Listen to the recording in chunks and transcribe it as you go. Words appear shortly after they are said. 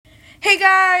Hey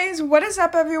guys, what is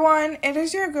up everyone? It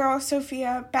is your girl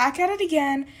Sophia back at it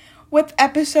again with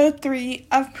episode 3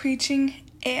 of Preaching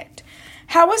It.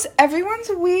 How was everyone's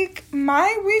week?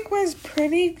 My week was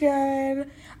pretty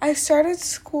good. I started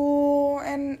school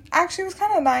and actually it was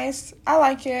kind of nice. I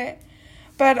like it.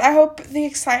 But I hope the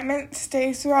excitement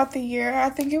stays throughout the year.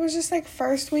 I think it was just like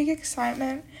first week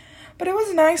excitement. But it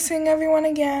was nice seeing everyone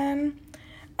again.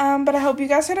 But I hope you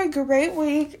guys had a great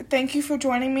week. Thank you for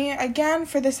joining me again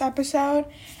for this episode.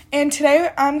 And today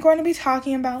I'm going to be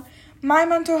talking about my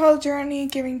mental health journey,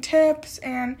 giving tips,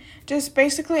 and just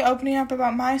basically opening up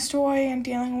about my story and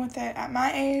dealing with it at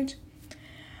my age.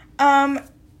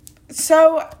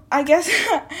 So I guess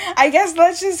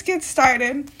let's just get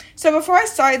started. So before I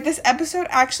start, this episode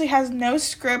actually has no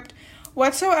script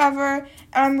whatsoever.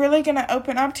 And I'm really going to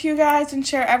open up to you guys and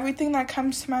share everything that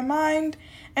comes to my mind.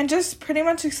 And just pretty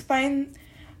much explain,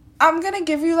 I'm going to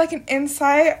give you like an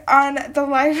insight on the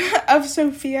life of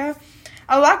Sophia.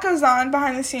 A lot goes on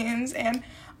behind the scenes. And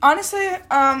honestly,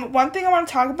 one thing I want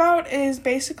to talk about is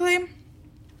basically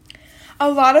a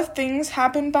lot of things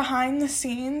happen behind the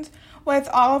scenes with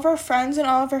all of our friends and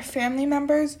all of our family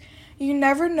members. You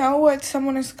never know what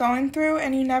someone is going through,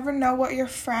 and you never know what your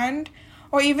friend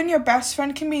or even your best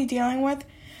friend can be dealing with.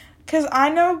 Because I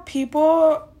know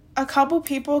a couple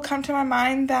people come to my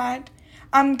mind that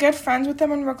I'm good friends with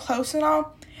them and we're close and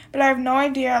all, but I have no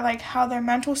idea like how their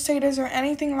mental state is or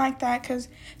anything like that, because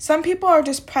some people are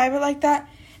just private like that,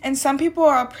 and some people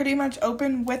are pretty much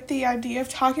open with the idea of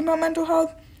talking about mental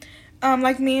health,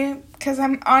 like me, because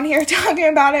I'm on here talking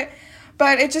about it.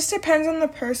 But it just depends on the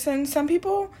person. Some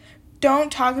people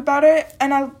don't talk about it,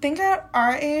 and I think at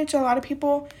our age a lot of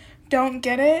people don't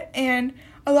get it, and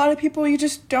a lot of people, you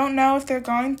just don't know if they're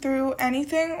going through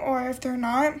anything or if they're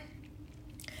not.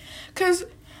 Because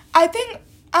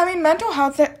mental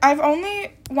health,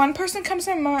 one person comes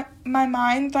to my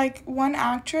mind, like one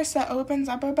actress that opens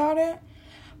up about it.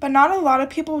 But not a lot of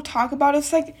people talk about it.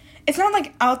 It's like, it's not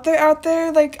like out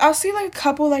there. Like, I'll see like a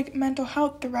couple like mental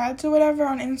health threads or whatever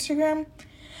on Instagram.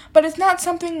 But it's not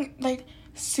something like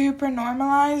super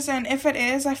normalized. And if it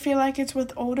is, I feel like it's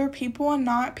with older people and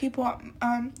not people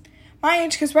my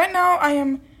age, because right now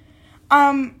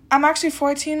I'm actually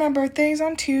 14, my birthday is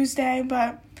on Tuesday,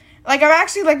 but, like, I'm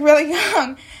actually, like, really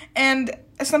young, and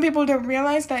some people don't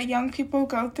realize that young people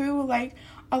go through, like,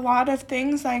 a lot of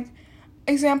things, like,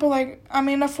 example, like, a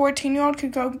 14-year-old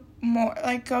could go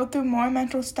through more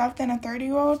mental stuff than a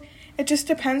 30-year-old. It just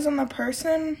depends on the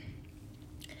person,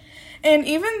 and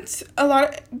even a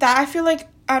lot of that, I feel like,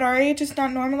 at our age, it's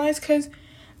not normalized, because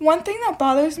one thing that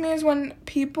bothers me is when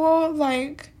people,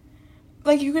 like,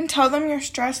 you can tell them you're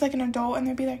stressed like an adult, and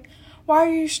they'll be like, why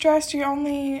are you stressed? You're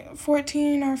only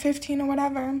 14 or 15 or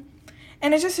whatever.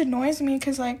 And it just annoys me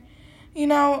because, like, you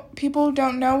know, people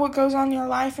don't know what goes on in your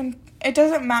life, and it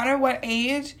doesn't matter what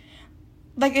age.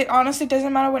 Like, it honestly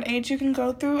doesn't matter what age you can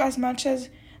go through as much as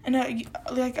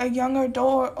a younger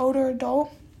adult or older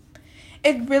adult.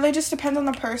 It really just depends on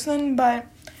the person, but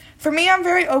for me, I'm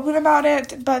very open about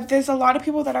it, but there's a lot of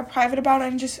people that are private about it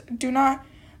and just do not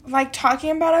like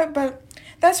talking about it, but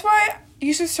that's why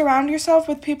you should surround yourself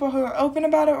with people who are open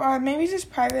about it or maybe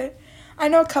just private. I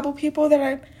know a couple people that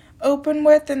I'm open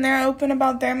with, and they're open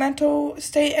about their mental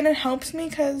state, and it helps me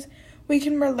because we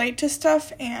can relate to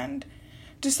stuff, and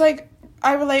just like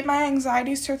I relate my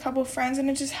anxieties to a couple friends, and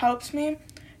it just helps me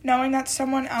knowing that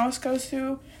someone else goes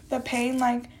through the pain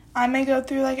like I may go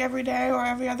through like every day or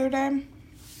every other day.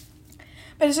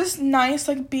 But it's just nice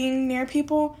like being near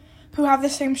people who have the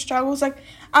same struggles. Like,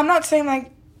 I'm not saying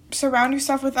like surround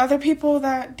yourself with other people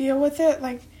that deal with it.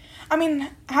 Like,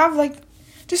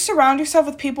 just surround yourself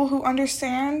with people who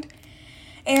understand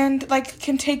and like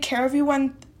can take care of you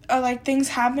when like things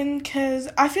happen. Because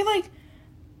I feel like,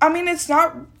 it's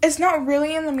not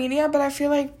really in the media, but I feel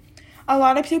like a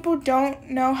lot of people don't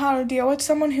know how to deal with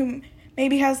someone who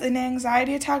maybe has an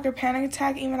anxiety attack or panic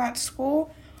attack, even at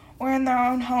school or in their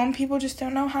own home. People just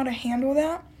don't know how to handle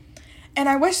that. And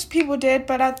I wish people did,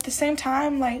 but at the same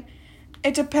time, like,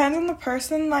 it depends on the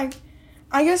person. Like,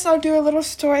 I guess I'll do a little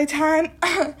story time.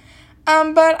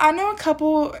 But I know a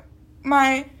couple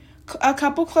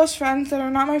close friends that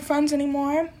are not my friends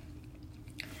anymore.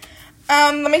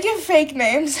 Let me give fake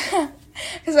names,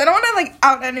 because I don't want to, like,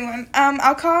 out anyone.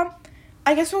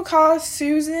 We'll call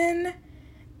Susan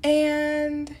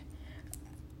and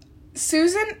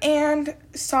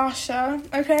Sasha,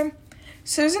 okay?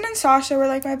 Susan and Sasha were,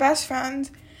 like, my best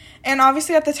friends, and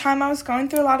obviously at the time I was going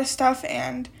through a lot of stuff,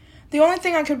 and the only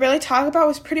thing I could really talk about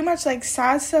was pretty much, like,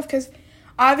 sad stuff, because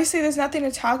obviously there's nothing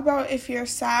to talk about if you're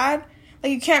sad.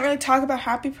 Like, you can't really talk about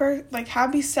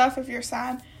happy stuff if you're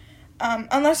sad.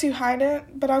 unless you hide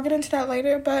it, but I'll get into that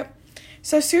later. But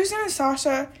so Susan and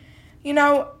Sasha, you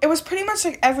know, it was pretty much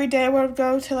like every day I would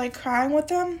go to like crying with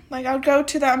them. Like I would go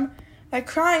to them like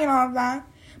crying and all of that.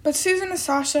 But Susan and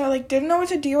Sasha like didn't know what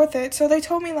to deal with it, so they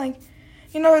told me like,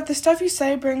 you know, the stuff you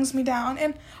say brings me down.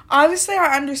 And obviously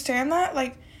I understand that.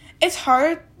 Like it's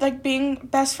hard like being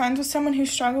best friends with someone who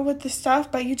struggled with this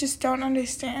stuff, but you just don't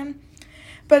understand.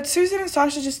 But Susan and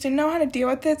Sasha just didn't know how to deal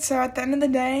with it, so at the end of the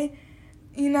day,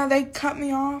 you know, they cut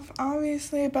me off,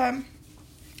 obviously, but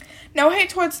no hate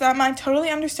towards them. I totally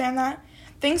understand that.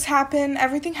 Things happen.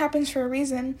 Everything happens for a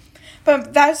reason.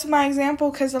 But that's my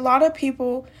example because a lot of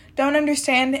people don't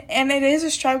understand, and it is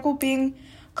a struggle being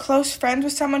close friends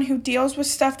with someone who deals with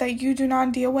stuff that you do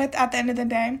not deal with at the end of the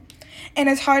day. And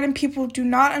it's hard, and people do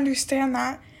not understand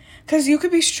that because you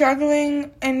could be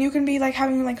struggling and you can be like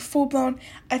having like full-blown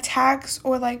attacks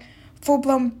or like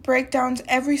full-blown breakdowns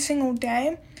every single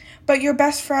day. But your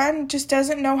best friend just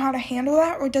doesn't know how to handle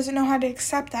that or doesn't know how to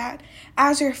accept that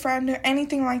as your friend or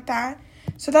anything like that.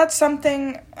 So that's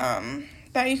something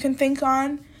that you can think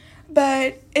on.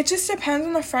 But it just depends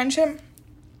on the friendship.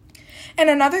 And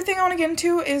another thing I want to get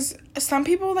into is some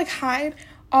people like hide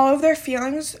all of their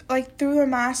feelings like through their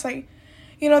mask. Like,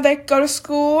 you know, they go to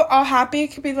school all happy. It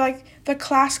could be like the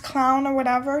class clown or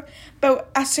whatever. But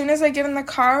as soon as they get in the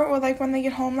car or like when they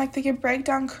get home, like they get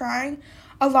breakdown crying.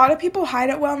 A lot of people hide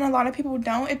it well and a lot of people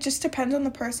don't. It just depends on the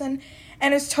person.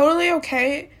 And it's totally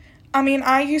okay. I mean,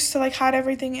 I used to, like, hide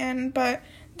everything in, but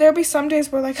there'll be some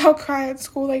days where, like, I'll cry at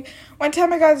school. Like, one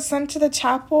time I got sent to the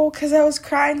chapel because I was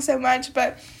crying so much,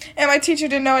 and my teacher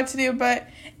didn't know what to do. But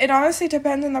it honestly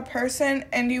depends on the person,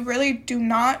 and you really do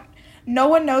not. No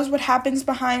one knows what happens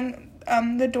behind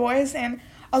the doors, and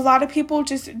a lot of people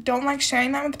just don't like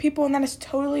sharing that with people, and that is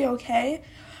totally okay.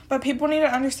 But people need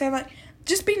to understand, like,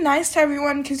 just be nice to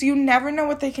everyone because you never know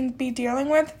what they can be dealing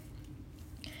with.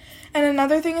 And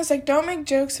another thing is, like, don't make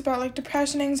jokes about, like,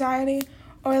 depression, anxiety,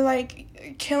 or, like,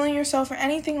 killing yourself or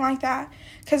anything like that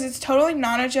because it's totally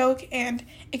not a joke and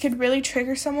it could really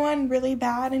trigger someone really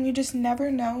bad and you just never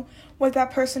know what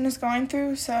that person is going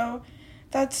through. So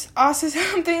that's also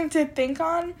something to think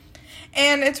on.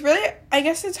 And it's really, I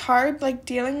guess it's hard, like,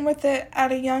 dealing with it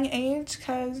at a young age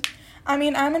because, I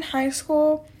mean, I'm in high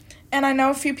school and I know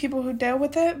a few people who deal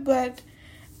with it, but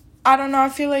I don't know, I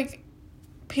feel like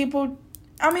people,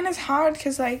 I mean, it's hard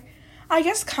because, like, I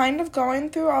guess kind of going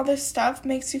through all this stuff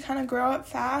makes you kind of grow up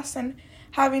fast and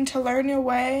having to learn your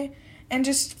way and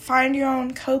just find your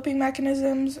own coping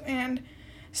mechanisms. And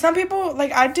some people,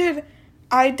 like,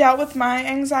 I dealt with my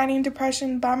anxiety and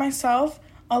depression by myself,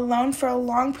 alone for a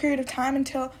long period of time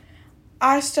until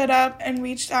I stood up and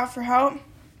reached out for help.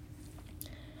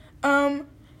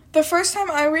 The first time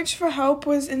I reached for help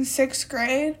was in 6th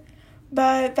grade,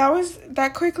 but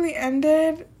that quickly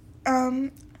ended.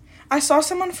 I saw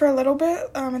someone for a little bit,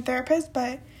 a therapist,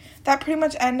 but that pretty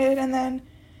much ended, and then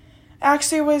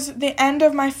actually it was the end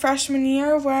of my freshman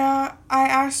year where I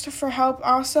asked for help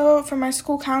also from my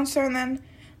school counselor, and then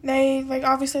they, like,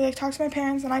 obviously, like, talked to my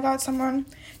parents, and I got someone.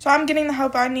 So I'm getting the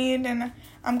help I need, and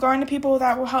I'm going to people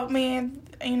that will help me,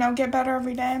 you know, get better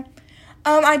every day.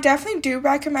 I definitely do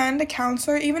recommend a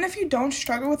counselor, even if you don't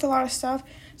struggle with a lot of stuff.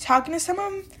 Talking to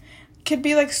someone could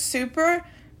be, like, super,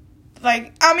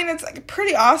 like, I mean, it's, like,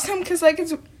 pretty awesome, because, like,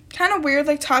 it's kind of weird,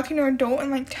 like, talking to an adult and,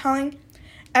 like, telling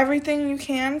everything you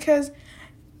can, because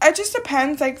it just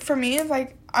depends. Like, for me,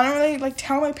 like, I don't really, like,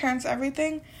 tell my parents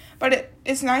everything, but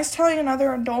it's nice telling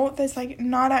another adult that's, like,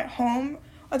 not at home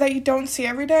or that you don't see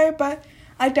every day. But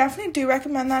I definitely do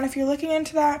recommend that if you're looking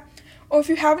into that. Or if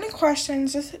you have any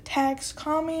questions, just text,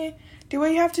 call me, do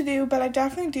what you have to do. But I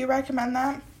definitely do recommend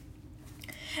that.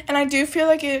 And I do feel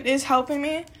like it is helping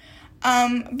me.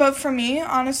 But for me,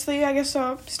 honestly, I guess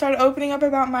I'll start opening up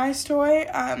about my story.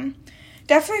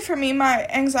 Definitely for me, my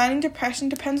anxiety and depression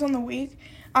depends on the week.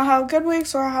 I'll have good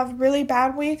weeks or I'll have really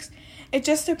bad weeks. It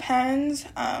just depends.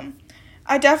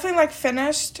 I definitely, like,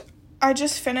 I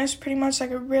just finished pretty much,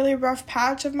 like, a really rough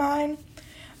patch of mine.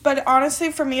 But honestly,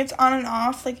 for me, it's on and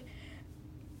off.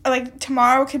 Like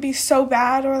tomorrow could be so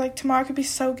bad or, like, tomorrow could be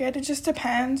so good. It just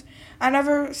depends. I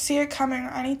never see it coming or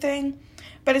anything.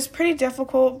 But it's pretty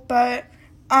difficult. But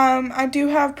I do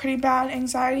have pretty bad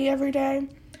anxiety every day.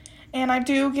 And I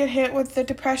do get hit with the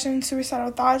depression and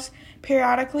suicidal thoughts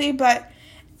periodically. But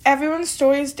everyone's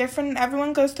story is different and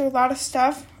everyone goes through a lot of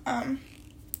stuff.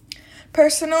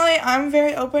 Personally, I'm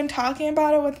very open talking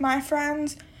about it with my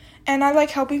friends, and I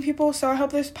like helping people, so I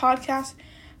hope this podcast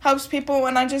helps people,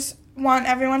 and I just want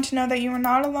everyone to know that you are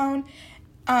not alone.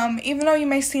 Even though you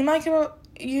may seem like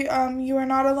you are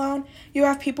not alone, you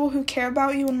have people who care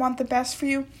about you and want the best for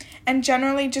you, and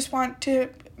generally just want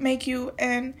to make you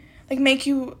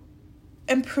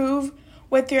improve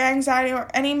with your anxiety or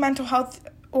any mental health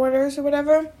orders or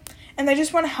whatever, and they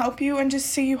just want to help you and just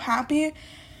see you happy.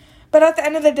 But at the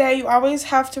end of the day, you always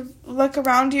have to look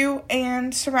around you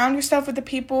and surround yourself with the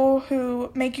people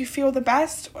who make you feel the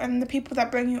best and the people that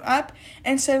bring you up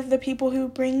instead of the people who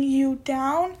bring you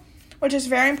down, which is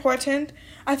very important.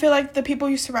 I feel like the people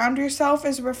you surround yourself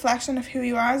is a reflection of who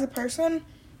you are as a person.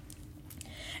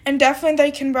 And definitely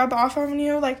they can rub off on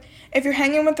you. Like, if you're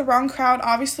hanging with the wrong crowd,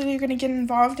 obviously you're going to get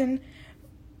involved in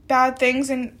bad things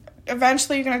and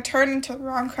eventually you're going to turn into the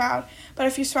wrong crowd. But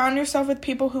if you surround yourself with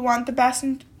people who want the best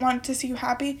and want to see you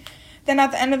happy, then at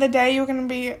the end of the day, you're going to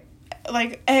be,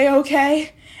 like,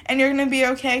 A-okay. And you're going to be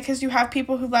okay because you have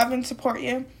people who love and support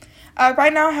you.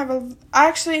 Right now,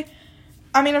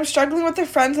 I'm struggling with the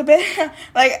friends a bit.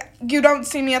 Like, you don't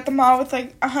see me at the mall with,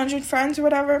 100 friends or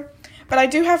whatever. But I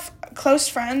do have close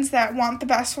friends that want the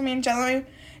best for me and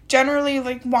generally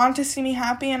want to see me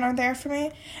happy and are there for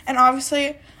me. And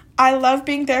obviously, I love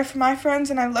being there for my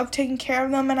friends, and I love taking care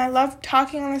of them, and I love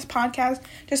talking on this podcast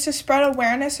just to spread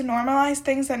awareness and normalize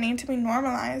things that need to be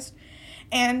normalized.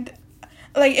 And,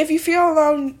 if you feel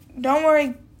alone, don't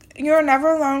worry. You're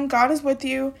never alone. God is with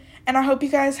you, and I hope you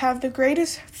guys have the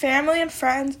greatest family and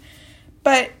friends.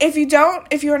 But if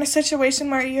you're in a situation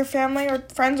where your family or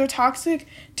friends are toxic,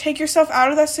 take yourself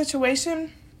out of that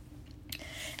situation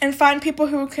and find people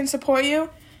who can support you.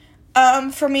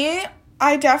 For me,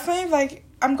 I definitely,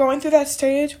 I'm going through that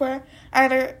stage where I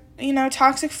had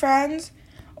toxic friends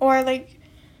or, I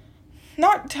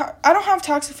don't have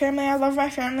toxic family. I love my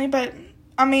family, but,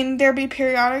 there be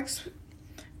periodics.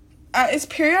 Is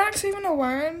periodics even a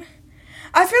word?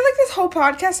 I feel like this whole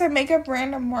podcast I make up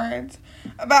random words.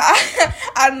 But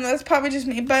I don't know, it's probably just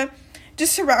me. But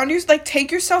just surround yourself,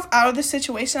 take yourself out of the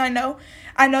situation. I know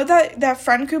that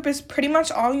friend group is pretty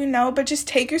much all you know, but just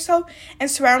take yourself and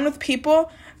surround with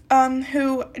people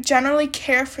who generally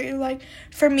care for you.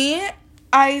 For me,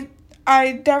 I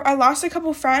lost a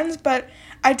couple friends, but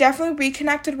I definitely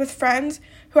reconnected with friends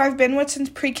who I've been with since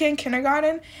pre-K and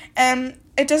kindergarten, and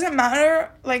it doesn't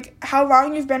matter, how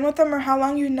long you've been with them or how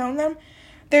long you've known them.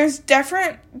 There's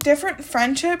different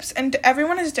friendships, and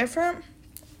everyone is different.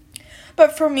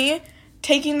 But for me,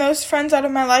 taking those friends out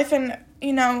of my life and,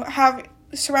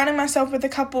 surrounding myself with a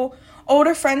couple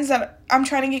older friends that I'm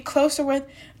trying to get closer with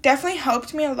definitely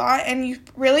helped me a lot, and you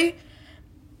really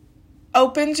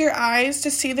opens your eyes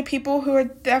to see the people who are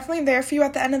definitely there for you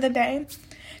at the end of the day.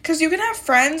 Because you can have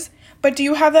friends, but do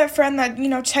you have that friend that,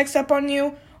 checks up on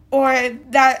you or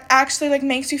that actually,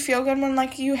 makes you feel good when,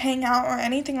 you hang out or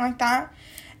anything like that?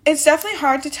 It's definitely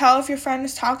hard to tell if your friend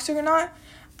is toxic or not.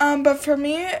 But for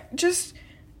me, just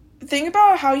think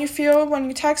about how you feel when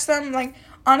you text them.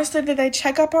 Honestly, did they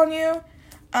check up on you?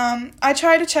 I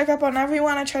try to check up on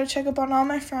everyone. I try to check up on all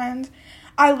my friends.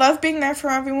 I love being there for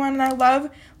everyone, and I love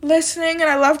listening, and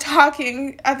I love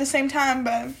talking at the same time,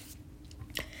 but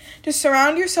just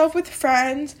surround yourself with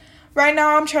friends. Right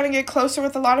now, I'm trying to get closer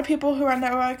with a lot of people who I know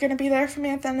are going to be there for me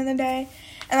at the end of the day,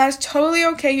 and that's totally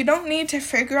okay. You don't need to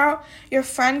figure out your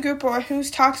friend group or who's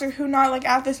toxic, who not,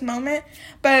 at this moment,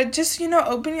 but just,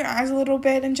 open your eyes a little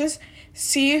bit and just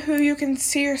see who you can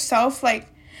see yourself,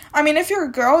 if you're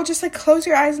a girl, just, close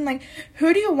your eyes and,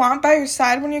 who do you want by your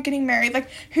side when you're getting married?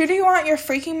 Who do you want your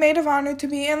freaking maid of honor to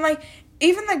be? And,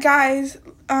 even the guys,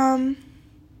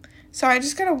 sorry, I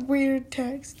just got a weird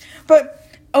text. But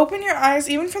open your eyes,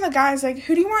 even for the guys,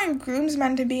 who do you want your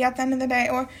groomsmen to be at the end of the day?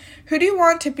 Or who do you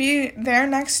want to be there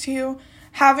next to you,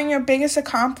 having your biggest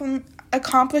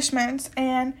accomplishments?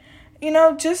 And,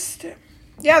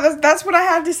 that's what I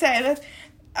had to say.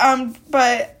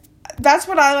 But that's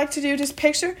what I like to do, just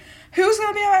picture who's going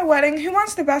to be at my wedding, who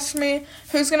wants the best for me,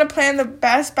 who's going to plan the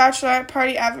best bachelorette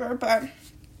party ever. But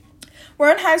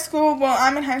we're in high school,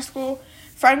 I'm in high school,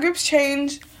 friend groups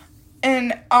change,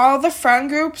 and all the friend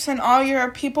groups and all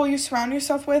your people you surround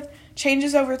yourself with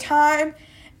changes over time,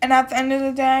 and at the end of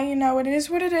the day, it is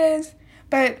what it is,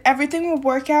 but everything will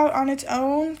work out on its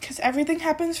own, because everything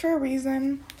happens for a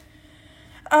reason.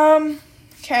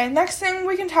 Okay, next thing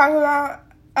we can talk about,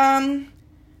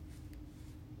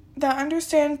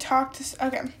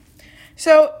 okay.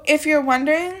 So, if you're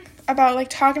wondering about,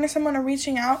 talking to someone or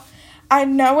reaching out, I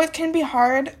know it can be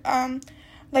hard,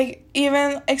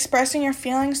 even expressing your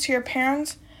feelings to your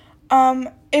parents.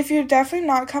 If you're definitely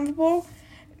not comfortable,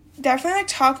 definitely,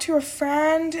 talk to a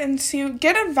friend and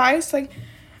get advice.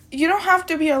 You don't have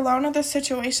to be alone in this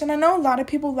situation. I know a lot of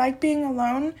people like being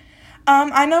alone.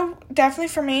 I know definitely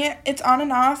for me, it's on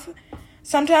and off.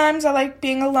 Sometimes I like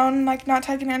being alone and, not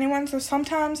talking to anyone, so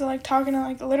sometimes I like talking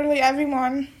to, literally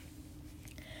everyone.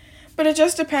 but it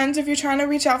just depends if you're trying to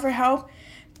reach out for help.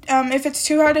 If it's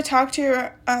too hard to talk to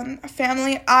your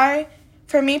family,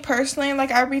 for me personally,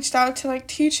 like, I reached out to, like,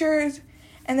 teachers,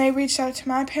 and they reached out to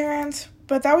my parents,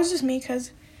 but that was just me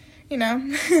because, you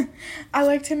know, I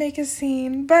like to make a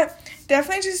scene. But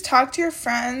definitely just talk to your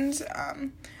friends,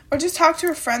 or just talk to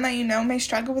a friend that you know may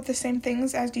struggle with the same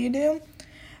things as you do.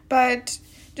 But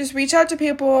just reach out to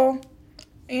people,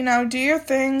 you know, do your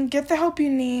thing, get the help you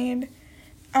need.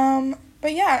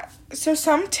 But yeah, so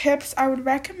some tips I would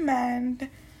recommend.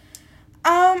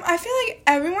 I feel like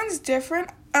everyone's different.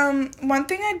 One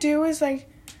thing I do is, like,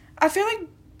 I feel like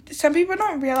some people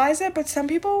don't realize it, but some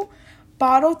people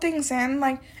bottle things in.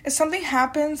 Like, if something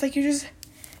happens, like, you just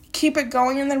keep it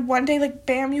going, and then one day, like,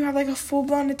 bam, you have, like, a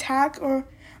full-blown attack or,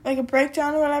 like, a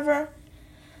breakdown or whatever.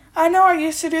 I know I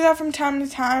used to do that from time to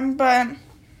time, but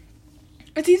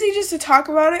it's easy just to talk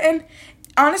about it. And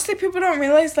honestly, people don't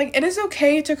realize, like, it is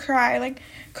okay to cry. Like,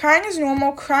 crying is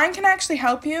normal. Crying can actually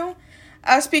help you.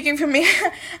 Speaking for me,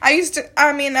 I used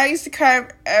to cry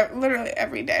literally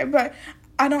every day, but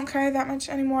I don't cry that much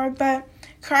anymore. But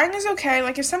crying is okay.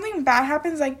 Like, if something bad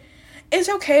happens, like, it's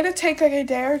okay to take, like, a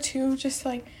day or two, just,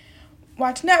 like,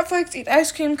 watch Netflix, eat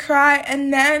ice cream, cry,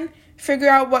 and then figure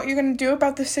out what you're going to do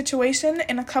about the situation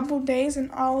in a couple days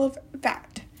and all of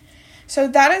that. So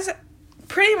that is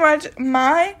pretty much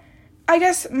my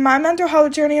mental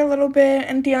health journey a little bit,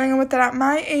 and dealing with it at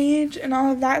my age and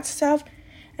all of that stuff,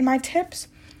 and my tips.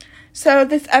 So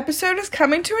this episode is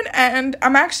coming to an end.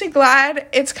 I'm actually glad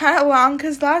it's kind of long,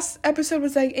 because last episode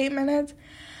was like 8 minutes.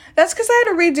 That's because I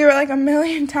had to redo it like a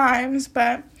million times,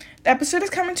 but the episode is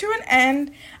coming to an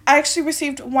end. I actually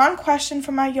received one question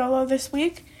from my YOLO this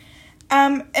week,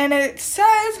 and it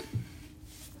says,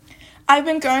 I've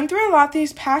been going through a lot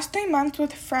these past 3 months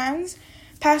with friends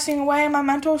passing away, and my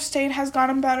mental state has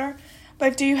gotten better,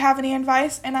 but do you have any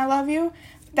advice? And I love you.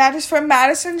 That is from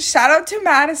Madison. Shout out to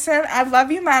Madison. I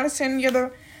love you, Madison. You're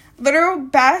the literal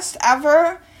best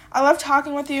ever. I love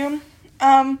talking with you.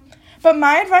 But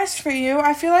my advice for you,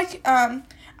 I feel like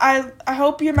I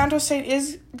hope your mental state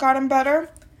is gotten better.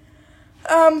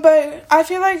 But I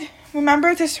feel like,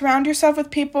 remember to surround yourself with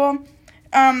people.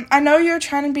 I know you're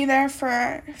trying to be there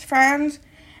for friends,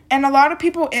 and a lot of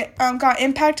people got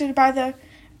impacted by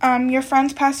your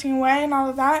friends passing away and all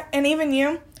of that, and even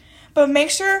you. But make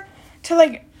sure to,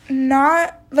 like,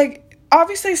 not, like,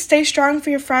 obviously stay strong for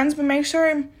your friends, but make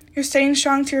sure you're staying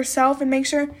strong to yourself, and make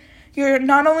sure you're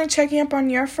not only checking up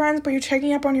on your friends, but you're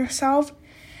checking up on yourself.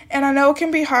 And I know it can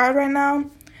be hard right now,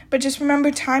 but just remember,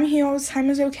 time heals,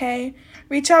 time is okay.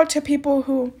 Reach out to people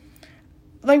who,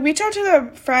 like, reach out to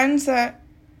the friends that,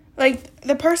 like,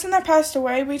 the person that passed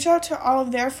away, reach out to all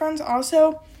of their friends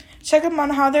also. Check up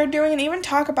on how they're doing, and even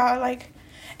talk about it. Like,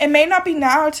 it may not be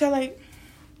now to, like,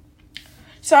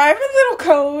 sorry, I'm a little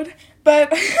cold,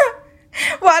 but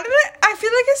why did I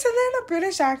feel like I said that in a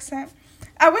British accent.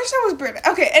 I wish I was British.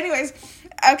 Okay, anyways,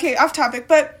 off topic,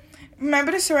 but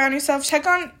remember to surround yourself, check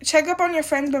up on your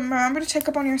friends, but remember to check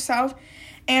up on yourself,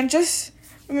 and just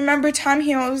remember, time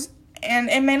heals, and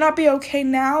it may not be okay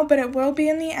now, but it will be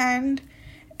in the end.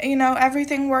 You know,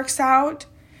 everything works out.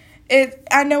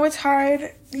 I know it's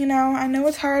hard,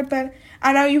 but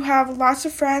I know you have lots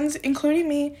of friends, including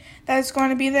me, that is going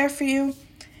to be there for you.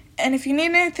 And if you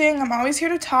need anything, I'm always here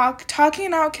to talk. Talking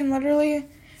it out can literally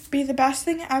be the best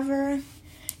thing ever.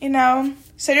 You know,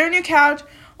 sit on your couch,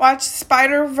 watch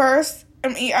Spider-Verse,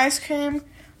 and eat ice cream.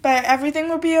 But everything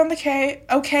will be okay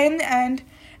in the end.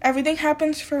 Everything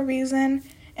happens for a reason,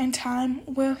 and time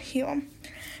will heal.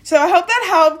 So I hope that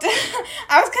helped.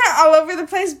 I was kind of all over the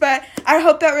place, but I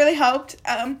hope that really helped.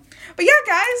 But yeah,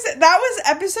 guys, that was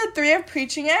episode 3 of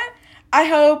Preaching It. I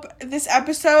hope this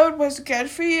episode was good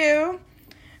for you.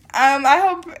 I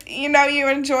hope, you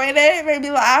enjoyed it,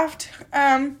 maybe laughed.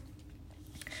 I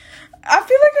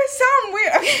feel like I sound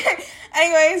weird. Okay.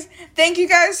 Anyways, thank you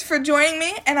guys for joining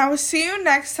me, and I will see you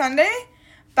next Sunday.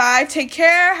 Bye. Take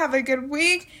care. Have a good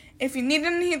week. If you need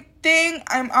anything,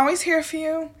 I'm always here for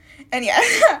you. And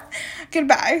yeah,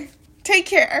 goodbye. Take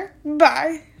care.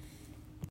 Bye.